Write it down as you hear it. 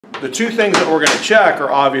The two things that we're going to check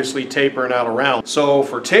are obviously taper and out of round. So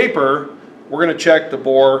for taper, we're going to check the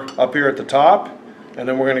bore up here at the top, and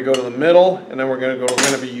then we're going to go to the middle, and then we're going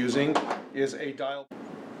to be using is a dial.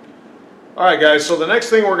 Alright guys, so the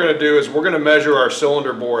next thing we're going to do is we're going to measure our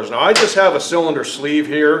cylinder bores. Now I just have a cylinder sleeve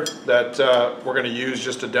here that we're going to use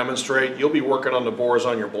just to demonstrate. You'll be working on the bores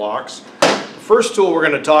on your blocks. The first tool we're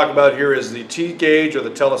going to talk about here is the T-gauge or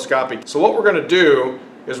the telescopic. So what we're going to do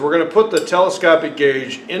is we're going to put the telescopic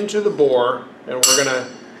gauge into the bore, and we're going to,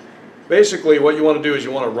 basically what you want to do is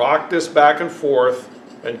you want to rock this back and forth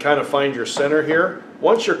and kind of find your center here.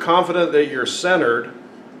 Once you're confident that you're centered,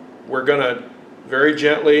 we're going to very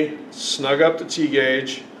gently snug up the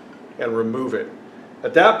T-gauge and remove it.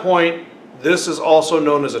 At that point, this is also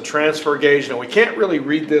known as a transfer gauge. Now we can't really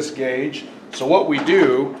read this gauge, so what we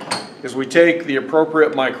do is we take the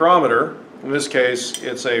appropriate micrometer. In this case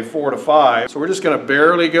it's a 4 to 5, so we're just going to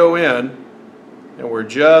barely go in, and we're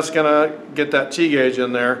just going to get that T-gauge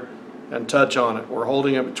in there and touch on it. We're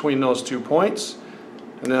holding it between those 2 points,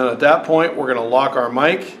 and then at that point we're going to lock our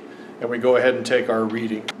mic and we go ahead and take our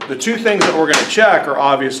reading. The two things that we're going to check are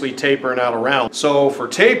obviously taper and out of round. So for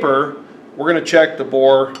taper, we're going to check the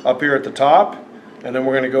bore up here at the top, and then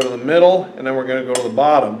we're going to go to the middle, and then we're going to go to the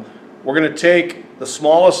bottom. We're going to take the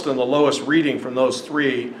smallest and the lowest reading from those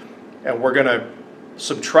three, and we're going to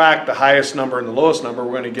subtract the highest number and the lowest number.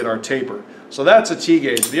 We're going to get our taper. So that's a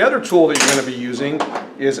T-gauge. The other tool that you're going to be using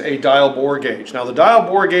is a dial bore gauge. Now the dial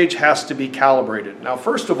bore gauge has to be calibrated. Now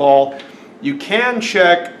first of all, you can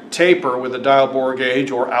check taper with a dial bore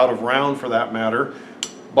gauge, or out of round for that matter,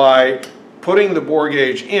 by putting the bore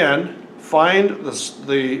gauge in, find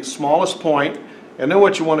the smallest point, and then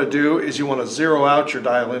what you want to do is you want to zero out your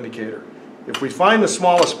dial indicator. If we find the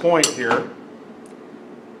smallest point here,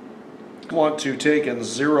 we want to take and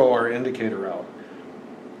zero our indicator out.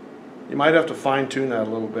 You might have to fine-tune that a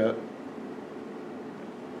little bit.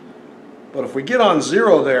 But if we get on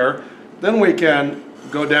zero there, then we can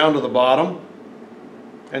go down to the bottom,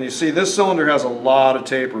 and you see this cylinder has a lot of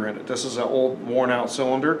taper in it. This is an old worn-out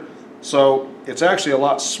cylinder, so it's actually a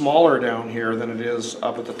lot smaller down here than it is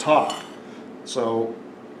up at the top. So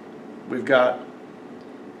we've got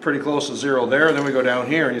pretty close to zero there, and then we go down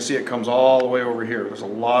here and you see it comes all the way over here. There's a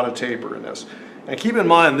lot of taper in this. And keep in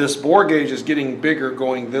mind, this bore gauge is getting bigger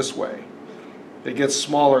going this way. It gets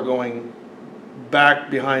smaller going back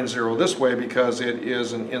behind zero this way because it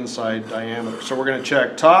is an inside diameter. So we're going to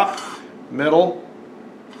check top, middle,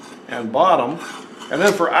 and bottom. And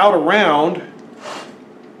then for out around,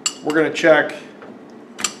 we're going to check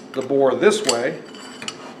the bore this way.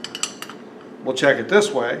 We'll check it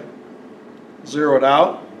this way, zero it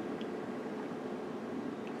out,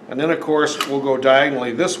 and then of course we'll go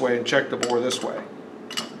diagonally this way and check the bore this way.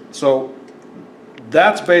 So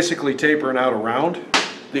that's basically taper and out around.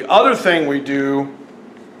 The other thing we do,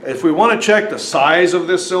 if we want to check the size of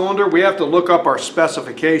this cylinder, we have to look up our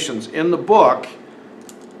specifications in the book,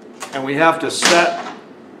 and we have to set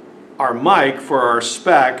our mic for our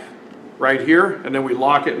spec right here, and then we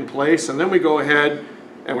lock it in place, and then we go ahead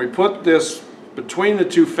and we put this between the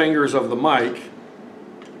two fingers of the mic,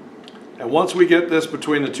 and once we get this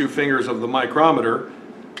between the two fingers of the micrometer,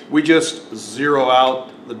 we just zero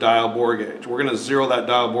out the dial bore gauge. We're going to zero that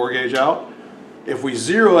dial bore gauge out. If we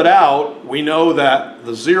zero it out, we know that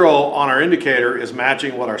the zero on our indicator is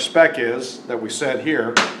matching what our spec is that we set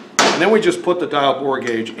here, and then we just put the dial bore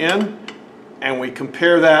gauge in and we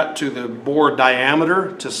compare that to the bore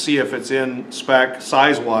diameter to see if it's in spec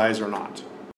size-wise or not.